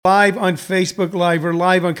Live on Facebook Live. We're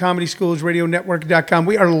live on ComedySchoolsRadioNetwork.com.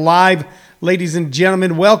 We are live, ladies and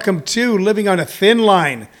gentlemen. Welcome to Living on a Thin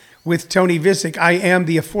Line with Tony Visick. I am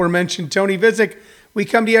the aforementioned Tony Visick. We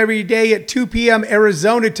come to you every day at 2 p.m.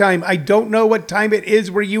 Arizona time. I don't know what time it is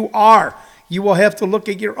where you are. You will have to look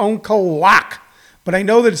at your own clock. But I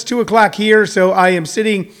know that it's 2 o'clock here, so I am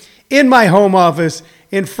sitting in my home office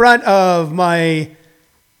in front of my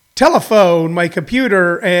telephone, my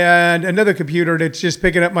computer, and another computer that's just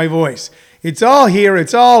picking up my voice. It's all here.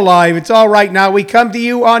 It's all live. It's all right now. We come to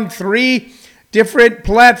you on 3 different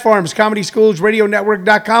platforms.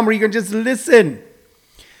 ComedySchoolsRadioNetwork.com, where you can just listen.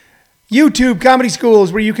 YouTube Comedy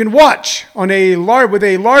Schools, where you can watch on with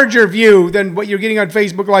a larger view than what you're getting on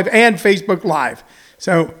Facebook Live and Facebook Live.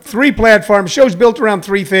 So 3 platforms, shows built around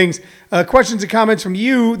 3 things. Questions and comments from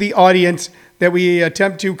you, the audience, that we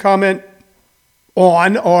attempt to comment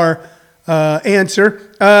on or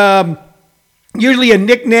answer. Usually a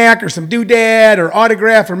knick-knack or some doodad or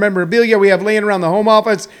autograph or memorabilia we have laying around the home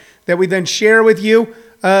office that we then share with you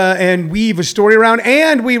and weave a story around.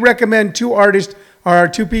 And we recommend 2 artists or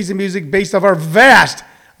 2 pieces of music based off our vast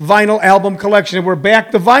vinyl album collection. And we're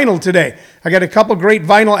back to vinyl today. I got a couple great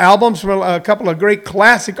vinyl albums from a couple of great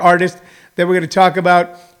classic artists that we're going to talk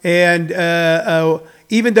about. And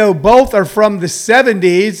even though both are from the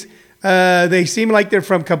 70s, they seem like they're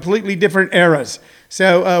from completely different eras.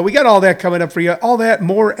 So we got all that coming up for you. All that,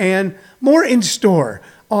 more and more in store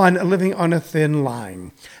on Living on a Thin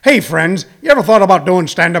Line. Hey, friends, you ever thought about doing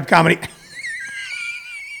stand-up comedy?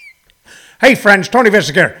 Hey, friends, Tony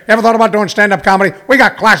Visick here. Ever thought about doing stand-up comedy? We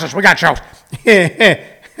got classes. We got shows.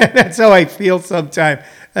 That's how I feel sometimes.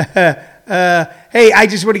 Hey, I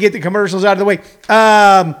just want to get the commercials out of the way.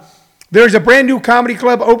 There's a brand new comedy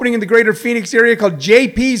club opening in the greater Phoenix area called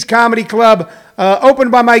JP's Comedy Club,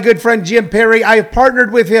 opened by my good friend Jim Perry. I have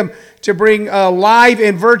partnered with him to bring live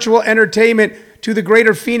and virtual entertainment to the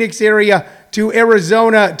greater Phoenix area, to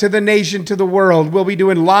Arizona, to the nation, to the world. We'll be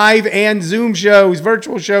doing live and Zoom shows,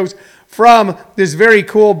 virtual shows from this very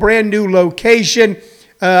cool brand new location.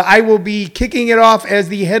 I will be kicking it off as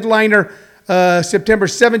the headliner September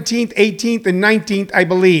 17th, 18th, and 19th, I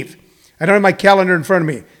believe. I don't have my calendar in front of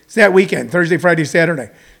me. It's that weekend, Thursday, Friday, Saturday.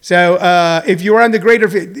 So if you're on the greater,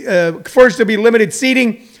 first there'll be limited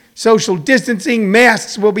seating, social distancing,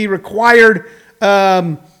 masks will be required,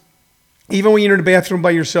 even when you're in the bathroom by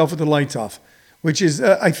yourself with the lights off, which is,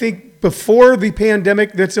 I think, before the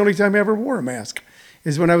pandemic, that's the only time I ever wore a mask,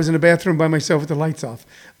 is when I was in the bathroom by myself with the lights off.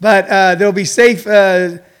 But there'll be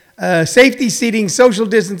safety seating, social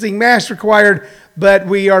distancing, masks required, but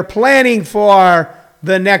we are planning for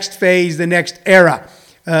the next phase, the next era.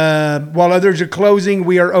 While others are closing,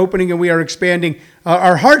 we are opening and we are expanding.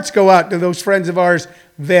 Our hearts go out to those friends of ours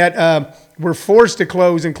that were forced to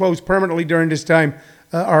close and close permanently during this time.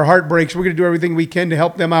 Our heart breaks. We're going to do everything we can to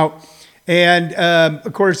help them out. And,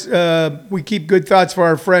 of course, we keep good thoughts for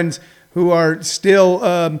our friends who are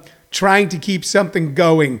still trying to keep something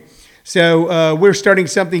going. So we're starting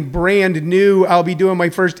something brand new. I'll be doing my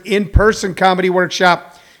first in-person comedy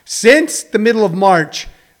workshop since the middle of March,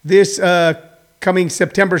 this coming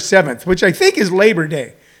September 7th, which I think is Labor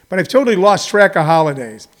Day, but I've totally lost track of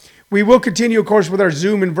holidays. We will continue, of course, with our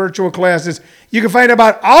Zoom and virtual classes. You can find out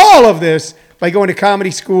about all of this by going to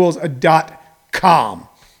ComedySchools.com.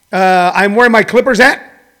 I'm wearing my Clippers hat,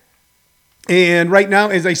 and right now,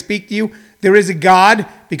 as I speak to you, there is a God,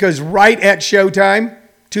 because right at showtime,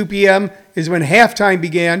 2 p.m., is when halftime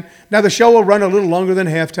began. Now, the show will run a little longer than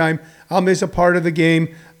halftime. I'll miss a part of the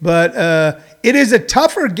game, but it is a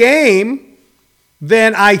tougher game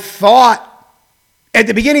than I thought at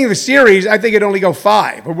the beginning of the series. I think it'd only go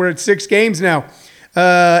 5, but we're at 6 games now.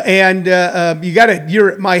 My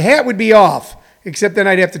hat would be off, except then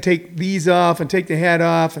I'd have to take these off and take the hat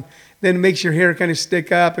off, and then it makes your hair kind of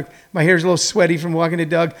stick up. My hair's a little sweaty from walking to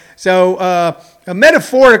Doug. So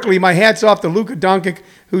metaphorically, my hat's off to Luka Doncic,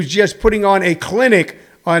 who's just putting on a clinic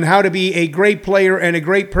on how to be a great player and a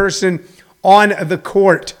great person on the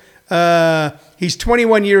court. He's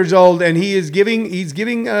 21 years old, and he's giving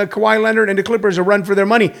Kawhi Leonard and the Clippers a run for their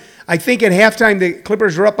money. I think at halftime the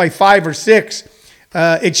Clippers are up by 5 or 6.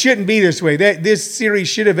 It shouldn't be this way. This series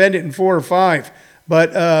should have ended in 4 or 5.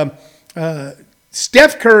 But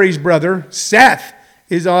Steph Curry's brother, Seth,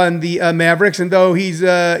 is on the Mavericks, and though he's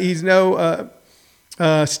no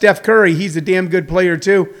Steph Curry, he's a damn good player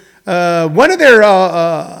too. One of their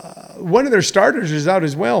starters is out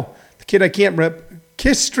as well. The kid I can't rep,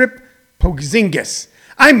 Kristaps Porzingis.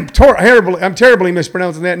 I'm terribly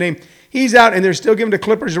mispronouncing that name. He's out, and they're still giving the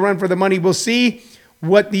Clippers a run for the money. We'll see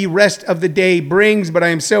what the rest of the day brings, but I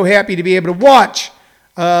am so happy to be able to watch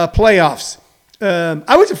playoffs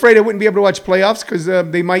I was afraid I wouldn't be able to watch playoffs because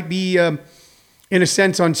they might be, in a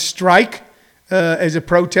sense, on strike as a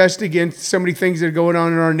protest against so many things that are going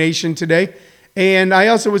on in our nation today. And I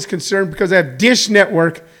also was concerned because I have Dish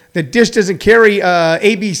Network, that Dish doesn't carry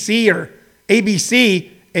ABC or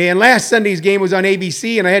ABC. And last Sunday's game was on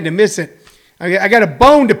ABC, and I had to miss it. I got a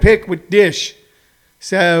bone to pick with Dish.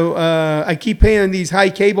 So I keep paying these high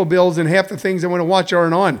cable bills, and half the things I want to watch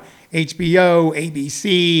aren't on. HBO,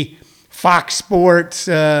 ABC, Fox Sports.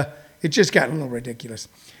 It just got a little ridiculous.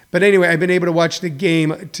 But anyway, I've been able to watch the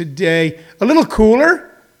game today. A little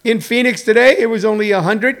cooler in Phoenix today. It was only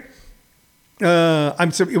 100.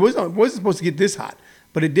 It wasn't supposed to get this hot,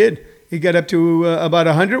 but it did. It got up to about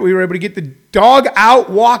 100. We were able to get the dog out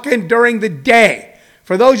walking during the day.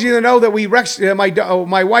 For those of you that know that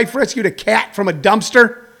my wife rescued a cat from a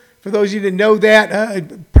dumpster. For those of you that know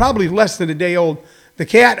that, probably less than a day old. The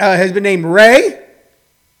cat has been named Ray.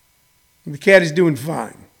 The cat is doing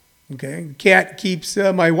fine. Okay, the cat keeps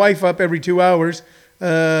my wife up every 2 hours.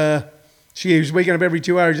 She is waking up every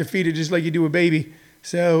 2 hours to feed it just like you do a baby.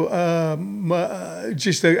 So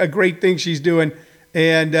just a great thing she's doing.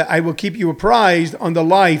 And I will keep you apprised on the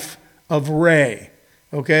life of Ray.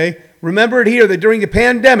 Okay, remember it here that during the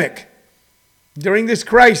pandemic, during this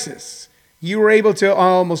crisis, you were able to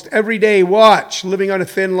almost every day watch Living on a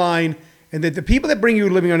Thin Line, and that the people that bring you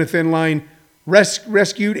Living on a Thin Line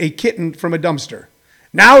rescued a kitten from a dumpster.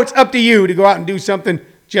 Now it's up to you to go out and do something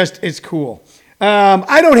just as cool.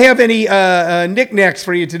 I don't have any knickknacks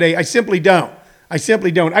for you today. I simply don't. I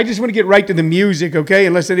just want to get right to the music, okay?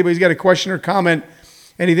 Unless anybody's got a question or comment,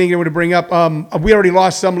 anything they want to bring up. We already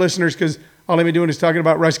lost some listeners because all I've been doing is talking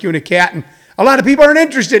about rescuing a cat. And a lot of people aren't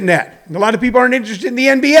interested in that. A lot of people aren't interested in the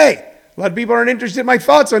NBA. A lot of people aren't interested in my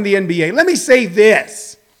thoughts on the NBA. Let me say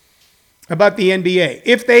this about the NBA.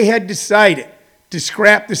 If they had decided to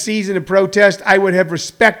scrap the season of protest, I would have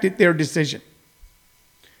respected their decision.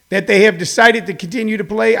 That they have decided to continue to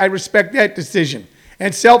play, I respect that decision.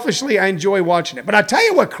 And selfishly, I enjoy watching it. But I'll tell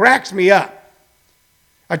you what cracks me up.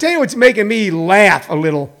 I'll tell you what's making me laugh a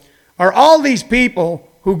little are all these people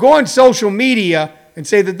who go on social media and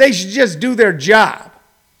say that they should just do their job.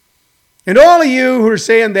 And all of you who are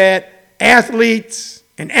saying that athletes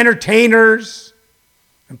and entertainers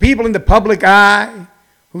and people in the public eye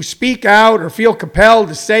who speak out or feel compelled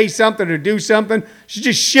to say something or do something should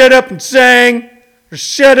just shut up and sing, or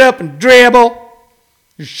shut up and dribble,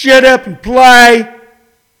 or shut up and play.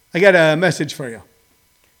 I got a message for you.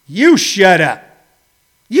 You shut up.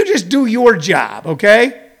 You just do your job,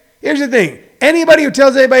 okay? Here's the thing. Anybody who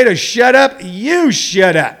tells anybody to shut up, you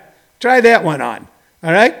shut up. Try that one on,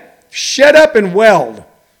 all right? Shut up and weld.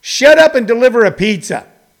 Shut up and deliver a pizza.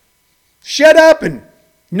 Shut up and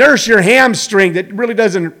nurse your hamstring that really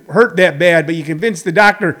doesn't hurt that bad, but you convince the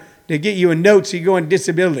doctor to get you a note so you go on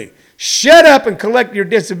disability. Shut up and collect your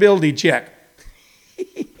disability check.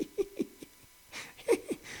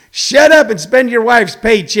 Shut up and spend your wife's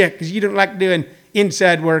paycheck because you don't like doing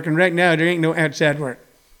inside work, and right now there ain't no outside work.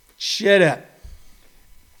 Shut up.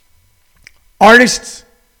 Artists,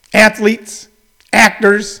 athletes,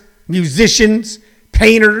 actors, musicians,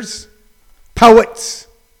 painters, poets,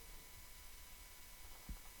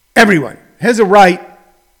 everyone has a right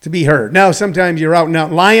to be heard. Now, sometimes you're out and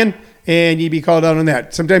out lying, and you'd be called out on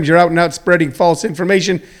that. Sometimes you're out and out spreading false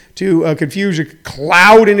information to confuse or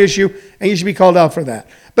cloud an issue, and you should be called out for that.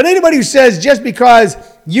 But anybody who says just because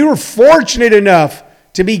you're fortunate enough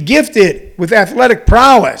to be gifted with athletic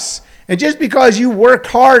prowess, and just because you worked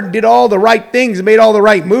hard and did all the right things and made all the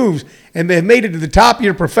right moves and have made it to the top of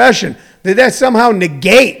your profession, that somehow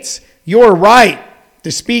negates your right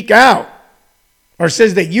to speak out, or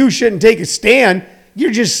says that you shouldn't take a stand,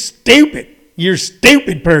 you're just stupid. You're a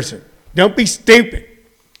stupid person. Don't be stupid.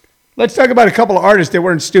 Let's talk about a couple of artists that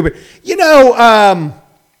weren't stupid. I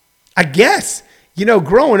guess,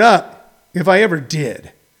 growing up, if I ever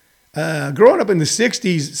did, growing up in the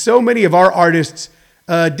 60s, so many of our artists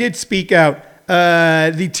did speak out.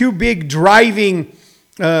 The two big driving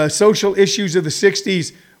social issues of the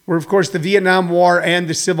 60s were, of course, the Vietnam War and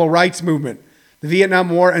the Civil Rights Movement. The Vietnam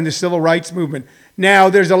War and the Civil Rights Movement. Now,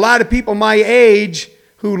 there's a lot of people my age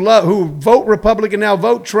who vote Republican, now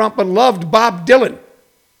vote Trump, but loved Bob Dylan.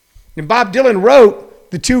 And Bob Dylan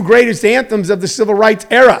wrote the two greatest anthems of the Civil Rights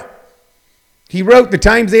era. He wrote The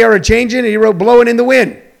Times They Are A-Changin', and he wrote Blowin' in the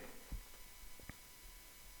Wind.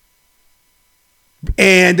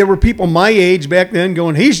 And there were people my age back then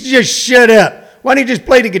going, he should just shut up. Why don't you just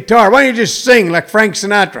play the guitar? Why don't you just sing like Frank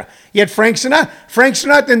Sinatra? Yet Frank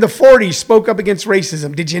Sinatra in the 40s spoke up against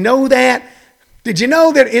racism. Did you know that? Did you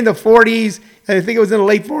know that in the 40s, I think it was in the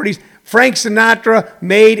late 40s, Frank Sinatra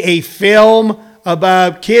made a film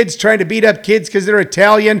about kids trying to beat up kids because they're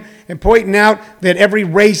Italian and pointing out that every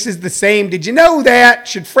race is the same. Did you know that?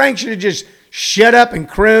 Frank should have just shut up and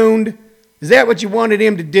crooned? Is that what you wanted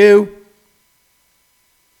him to do?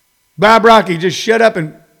 Bob Rocky, just shut up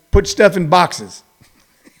and put stuff in boxes.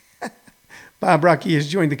 Bob Rocky has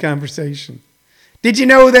joined the conversation. Did you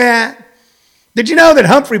know that? Did you know that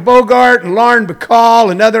Humphrey Bogart and Lauren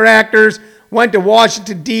Bacall and other actors went to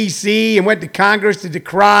Washington, D.C. and went to Congress to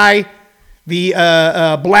decry the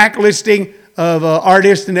blacklisting of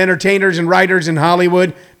artists and entertainers and writers in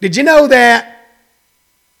Hollywood? Did you know that?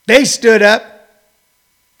 They stood up.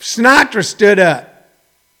 Sinatra stood up.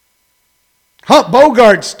 Hump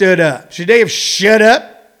Bogart stood up. Should they have shut up?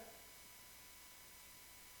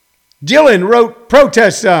 Dylan wrote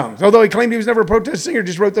protest songs, although he claimed he was never a protest singer,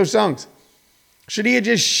 just wrote those songs. Should he have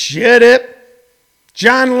just shut up?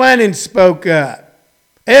 John Lennon spoke up.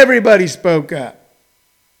 Everybody spoke up.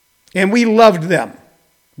 And we loved them.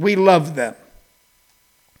 We loved them.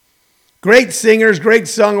 Great singers, great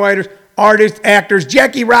songwriters, artists, actors.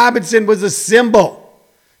 Jackie Robinson was a symbol.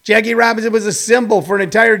 Jackie Robinson was a symbol for an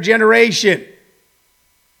entire generation.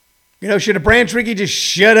 You know, should a Branch Rickey just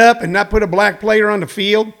shut up and not put a black player on the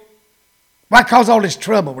field? Why cause all this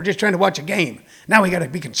trouble? We're just trying to watch a game. Now we got to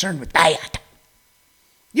be concerned with that.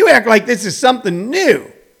 You act like this is something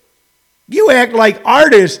new. You act like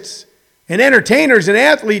artists and entertainers and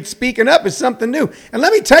athletes speaking up is something new. And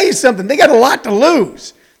let me tell you something. They got a lot to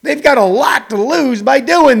lose. They've got a lot to lose by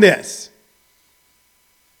doing this.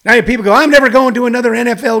 Now people go, I'm never going to another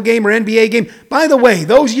NFL game or NBA game. By the way,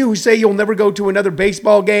 those of you who say you'll never go to another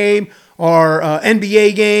baseball game or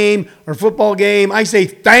NBA game or football game, I say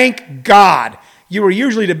thank God. You were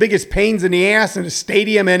usually the biggest pains in the ass in the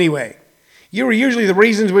stadium anyway. You were usually the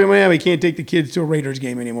reasons we can't take the kids to a Raiders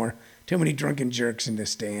game anymore. Too many drunken jerks in the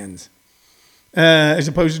stands. As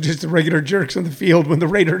opposed to just the regular jerks on the field when the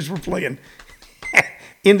Raiders were playing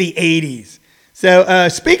in the 80s. So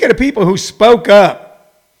speaking of people who spoke up,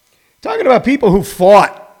 talking about people who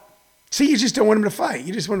fought. See, you just don't want them to fight.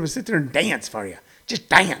 You just want them to sit there and dance for you. Just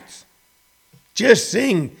dance. Just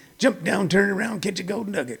sing. Jump down, turn around, catch a gold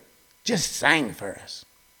nugget. Just sing for us.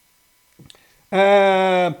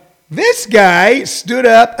 This guy stood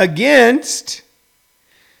up against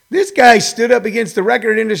the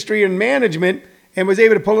record industry and management and was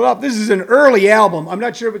able to pull it off. This is an early album. I'm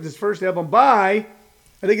not sure if it's his first album by,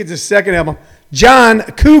 I think it's his second album, John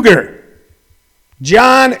Cougar.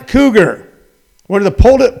 John Cougar, one of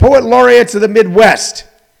the poet laureates of the Midwest.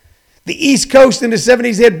 The East Coast in the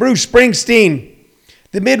 70s had Bruce Springsteen.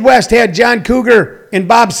 The Midwest had John Cougar and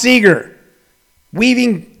Bob Seger,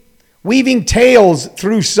 weaving tales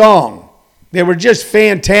through song. They were just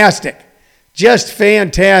fantastic. Just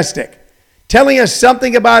fantastic. Telling us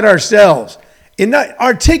something about ourselves. In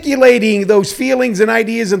articulating those feelings and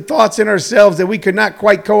ideas and thoughts in ourselves that we could not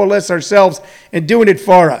quite coalesce ourselves and doing it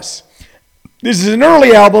for us. This is an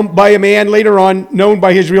early album by a man later on known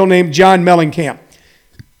by his real name, John Mellencamp.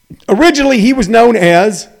 Originally, he was known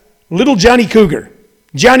as Little Johnny Cougar.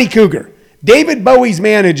 Johnny Cougar. David Bowie's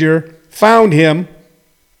manager found him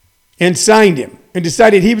and signed him and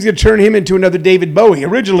decided he was going to turn him into another David Bowie.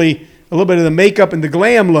 Originally, a little bit of the makeup and the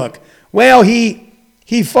glam look. Well, he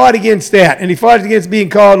fought against that, and he fought against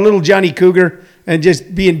being called Little Johnny Cougar and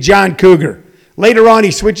just being John Cougar. Later on,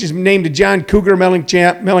 he switched his name to John Cougar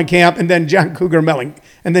Mellencamp, and then John Cougar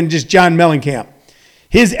and then just John Mellencamp.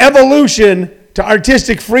 His evolution to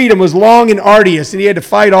artistic freedom was long and arduous, and he had to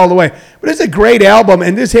fight all the way. But it's a great album,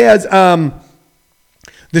 and this has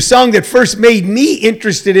the song that first made me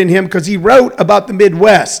interested in him because he wrote about the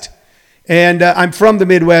Midwest, and I'm from the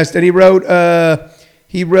Midwest, and he wrote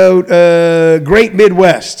Great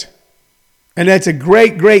Midwest, and that's a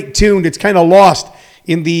great tune that's kind of lost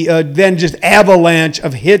in the then just avalanche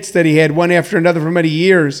of hits that he had, one after another for many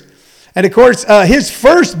years. And of course, his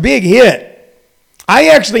first big hit, I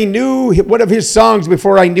actually knew one of his songs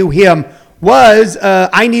before I knew him, was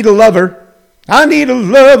I Need a Lover. I need a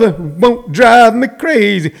lover who won't drive me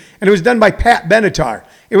crazy. And it was done by Pat Benatar.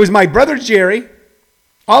 It was my brother Jerry,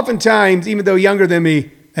 oftentimes, even though younger than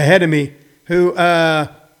me, ahead of me, who, I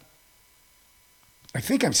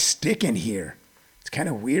think I'm sticking here. Kind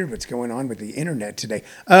of weird what's going on with the internet today.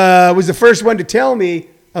 Was the first one to tell me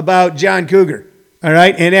about John Cougar, all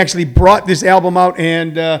right, and actually brought this album out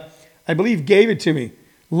and I believe gave it to me.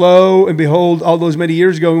 Lo and behold, all those many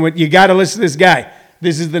years ago, and went, you got to listen to this guy.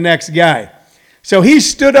 This is the next guy. So he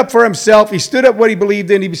stood up for himself. He stood up what he believed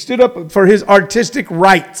in. He stood up for his artistic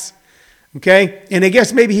rights, okay? And I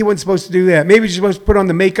guess maybe he wasn't supposed to do that. Maybe he was supposed to put on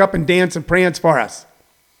the makeup and dance and prance for us.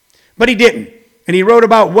 But he didn't. And he wrote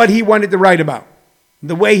about what he wanted to write about.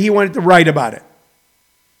 The way he wanted to write about it.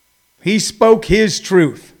 He spoke his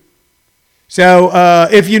truth. So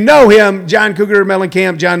if you know him, John Cougar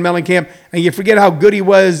Mellencamp, John Mellencamp, and you forget how good he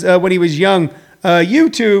was when he was young,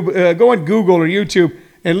 YouTube, go on Google or YouTube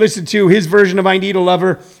and listen to his version of I Need a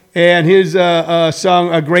Lover and his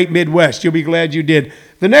song, A Great Midwest. You'll be glad you did.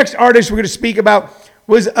 The next artist we're going to speak about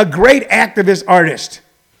was a great activist artist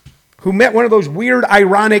who met one of those weird,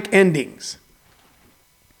 ironic endings.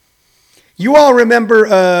 You all remember,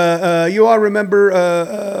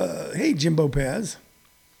 hey, Jimbo Paz,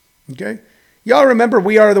 okay? Y'all remember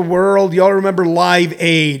We Are the World. Y'all remember Live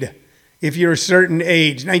Aid, if you're a certain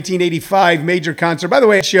age. 1985 major concert. By the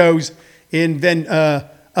way, it shows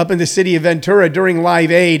up in the city of Ventura during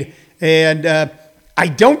Live Aid. And I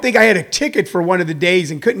don't think I had a ticket for one of the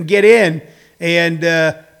days and couldn't get in. And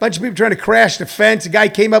a bunch of people trying to crash the fence. A guy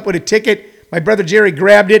came up with a ticket. My brother Jerry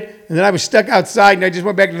grabbed it. And then I was stuck outside and I just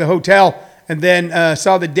went back to the hotel and then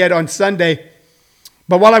saw the Dead on Sunday.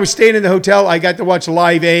 But while I was staying in the hotel, I got to watch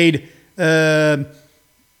Live Aid.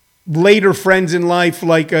 Later friends in life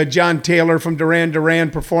like John Taylor from Duran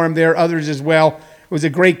Duran performed there, others as well. It was a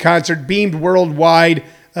great concert, beamed worldwide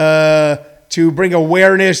to bring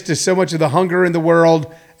awareness to so much of the hunger in the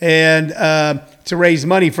world and to raise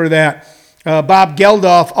money for that. Bob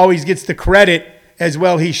Geldof always gets the credit, as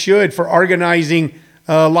well he should, for organizing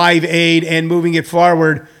Live Aid and moving it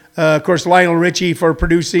forward. Of course, Lionel Richie for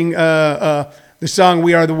producing the song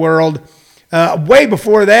We Are the World. Way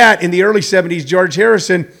before that, in the early 70s, George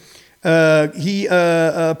Harrison, he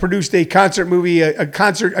produced a concert movie,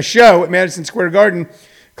 a show at Madison Square Garden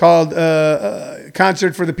called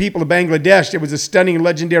Concert for the People of Bangladesh. It was a stunning,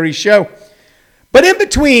 legendary show. But in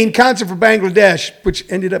between Concert for Bangladesh, which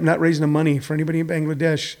ended up not raising the money for anybody in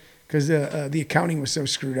Bangladesh because the accounting was so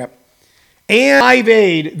screwed up, and Live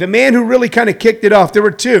Aid, the man who really kind of kicked it off, there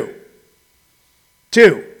were two.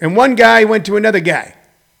 And one guy went to another guy.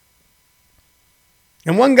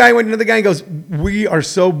 And one guy went to another guy and goes, we are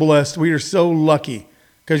so blessed. We are so lucky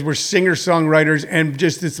because we're singer-songwriters and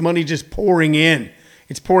just this money just pouring in.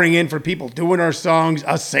 It's pouring in for people doing our songs,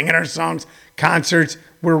 us singing our songs, concerts.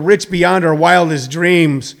 We're rich beyond our wildest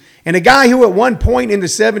dreams. And a guy who at one point in the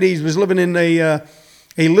 70s was living in a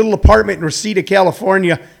little apartment in Reseda,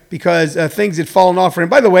 California because things had fallen off for him.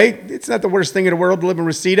 By the way, it's not the worst thing in the world to live in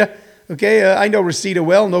Reseda. Okay, I know Reseda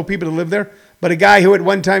well, know people that live there. But a guy who at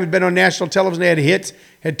one time had been on national television, had hits,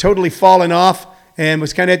 had totally fallen off and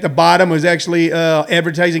was kind of at the bottom, was actually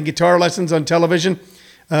advertising guitar lessons on television.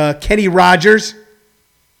 Kenny Rogers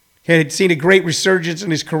had seen a great resurgence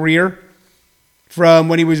in his career from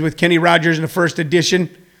when he was with Kenny Rogers in the First Edition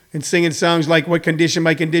and singing songs like What Condition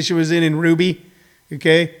My Condition Was In and Ruby,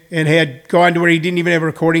 okay, and had gone to where he didn't even have a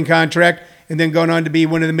recording contract and then gone on to be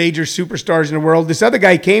one of the major superstars in the world. This other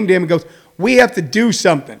guy came to him and goes, we have to do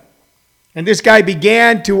something. And this guy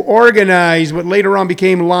began to organize what later on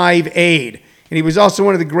became Live Aid. And he was also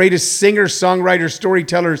one of the greatest singer-songwriter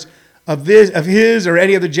storytellers of his or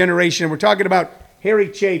any other generation. And we're talking about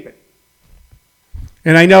Harry Chapin.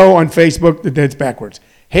 And I know on Facebook that that's backwards.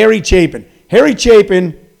 Harry Chapin. Harry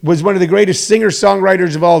Chapin was one of the greatest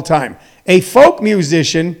singer-songwriters of all time. A folk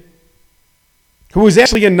musician who was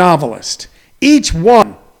actually a novelist. Each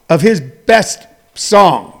one of his best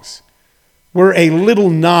songs were a little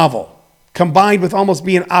novel, combined with almost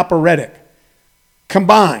being operatic,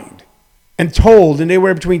 combined and told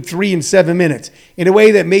anywhere between 3 and 7 minutes in a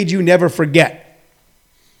way that made you never forget.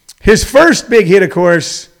 His first big hit, of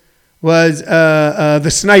course, was The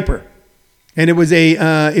Sniper. And it was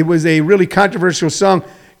a really controversial song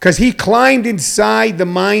because he climbed inside the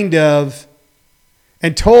mind of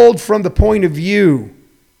and told from the point of view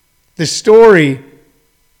the story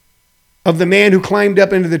of the man who climbed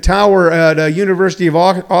up into the tower at the University of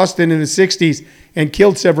Austin in the 60s and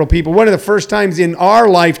killed several people. One of the first times in our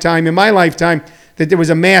lifetime, in my lifetime, that there was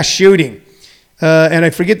a mass shooting. And I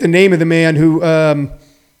forget the name of the man who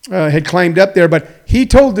had climbed up there, but he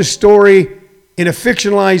told the story in a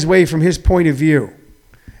fictionalized way from his point of view.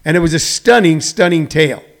 And it was a stunning, stunning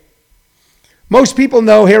tale. Most people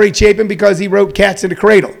know Harry Chapin because he wrote Cats in the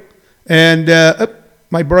Cradle. And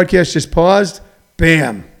my broadcast just paused.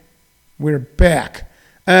 Bam. We're back.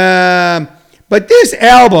 But this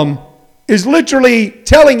album is literally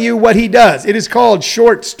telling you what he does. It is called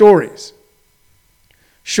Short Stories.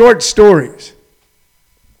 Short Stories.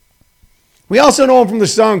 We also know him from the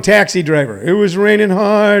song Taxi Driver. It was raining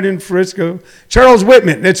hard in Frisco. Charles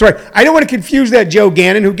Whitman, that's right. I don't want to confuse that Joe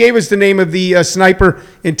Gannon, who gave us the name of the sniper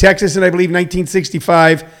in Texas in, I believe,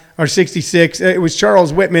 1965 or 66. It was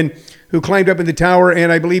Charles Whitman who climbed up in the tower,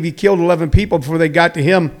 and I believe he killed 11 people before they got to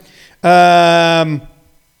him.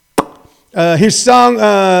 His song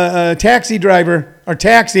Taxi Driver, or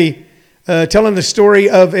Taxi, telling the story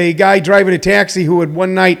of a guy driving a taxi who would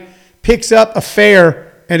one night picks up a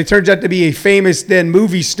fare, and it turns out to be a famous then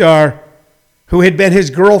movie star who had been his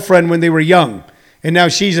girlfriend when they were young. And now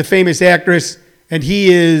she's a famous actress, and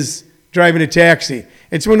he is driving a taxi.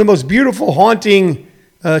 It's one of the most beautiful, haunting,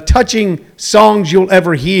 touching songs you'll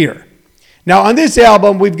ever hear. Now, on this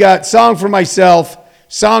album, we've got Song for Myself,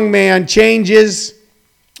 Song Man, Changes,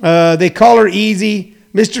 They Call Her Easy,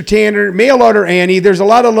 Mr. Tanner, Mail Order Annie. There's a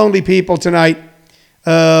lot of lonely people tonight.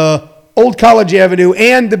 Old College Avenue,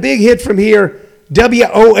 and the big hit from here,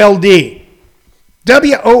 WOLD.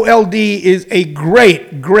 WOLD is a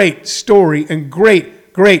great, great story and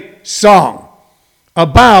great, great song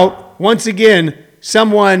about, once again,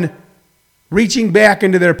 someone reaching back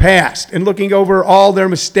into their past and looking over all their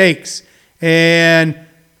mistakes and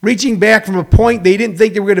reaching back from a point they didn't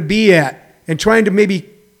think they were going to be at and trying to maybe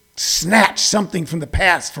snatch something from the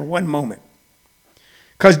past for one moment.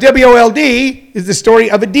 Because WOLD is the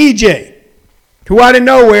story of a DJ who out of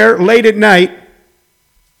nowhere, late at night,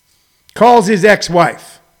 calls his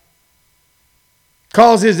ex-wife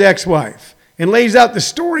and lays out the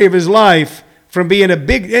story of his life from being a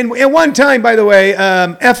big, and one time, by the way,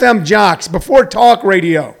 FM jocks, before talk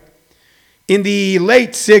radio, in the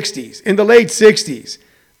late 60s,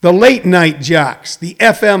 the late night jocks, the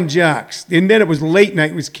FM jocks, and then it was late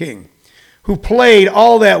night was king, who played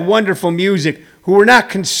all that wonderful music, who were not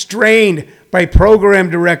constrained by program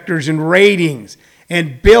directors and ratings,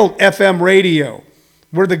 and built FM radio,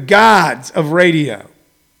 were the gods of radio.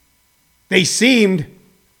 They seemed,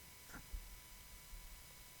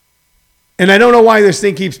 and I don't know why this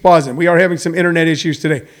thing keeps pausing. We are having some internet issues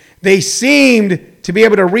today. They seemed to be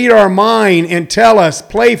able to read our mind and tell us,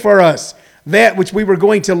 play for us, that which we were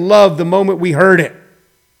going to love the moment we heard it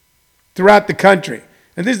throughout the country.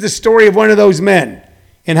 And this is the story of one of those men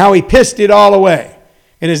and how he pissed it all away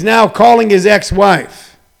and is now calling his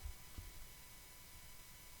ex-wife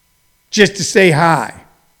just to say hi.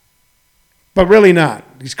 But really not.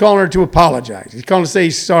 He's calling her to apologize. He's calling to say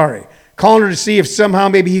he's sorry. Calling her to see if somehow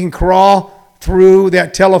maybe he can crawl through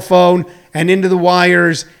that telephone and into the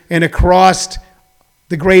wires and across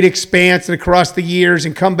the great expanse and across the years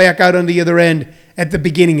and come back out on the other end at the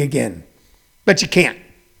beginning again. But you can't.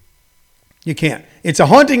 You can't. It's a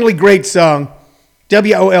hauntingly great song,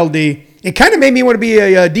 WOLD. It kind of made me want to be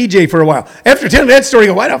a DJ for a while. After telling that story, I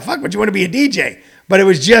go, why the fuck would you want to be a DJ? But it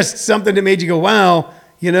was just something that made you go, wow,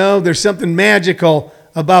 you know, there's something magical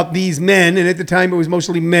about these men, and at the time it was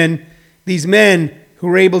mostly men, these men who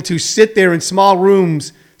were able to sit there in small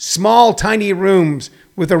rooms, small, tiny rooms,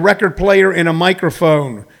 with a record player and a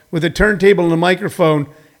microphone, with a turntable and a microphone,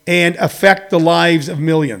 and affect the lives of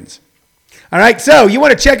millions. All right, so you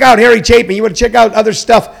want to check out Harry Chapin, you want to check out other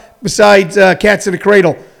stuff besides Cats in the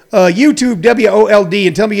Cradle, YouTube WOLD,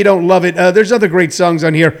 and tell me you don't love it. There's other great songs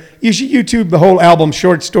on here. You should YouTube the whole album,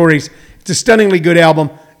 Short Stories. It's a stunningly good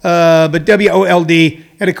album, but WOLD.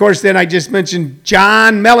 And, of course, then I just mentioned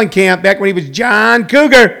John Mellencamp back when he was John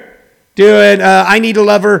Cougar doing I Need a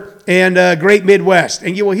Lover and Great Midwest.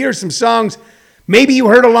 And you will hear some songs maybe you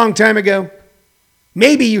heard a long time ago.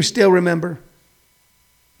 Maybe you still remember.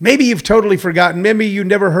 Maybe you've totally forgotten. Maybe you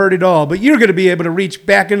never heard it all. But you're going to be able to reach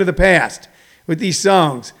back into the past with these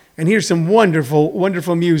songs and hear some wonderful,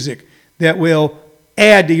 wonderful music that will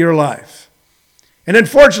add to your life. And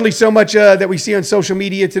unfortunately, so much that we see on social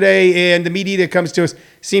media today and the media that comes to us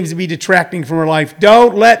seems to be detracting from our life.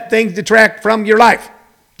 Don't let things detract from your life.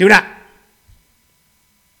 Do not.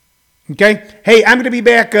 Okay? Hey, I'm going to be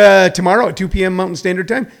back tomorrow at 2 p.m. Mountain Standard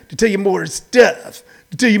Time to tell you more stuff.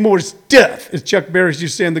 As Chuck Barris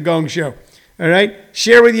used to say on The Gong Show. All right?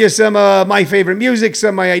 Share with you some of my favorite music, some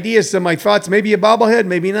of my ideas, some of my thoughts. Maybe a bobblehead,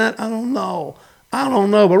 maybe not. I don't know.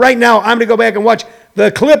 But right now, I'm going to go back and watch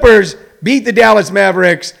the Clippers beat the Dallas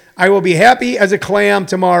Mavericks. I will be happy as a clam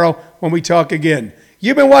tomorrow when we talk again.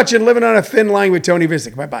 You've been watching Living on a Thin Line with Tony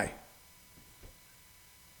Visick. Bye-bye.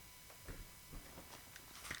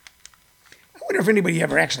 I wonder if anybody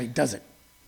ever actually does it.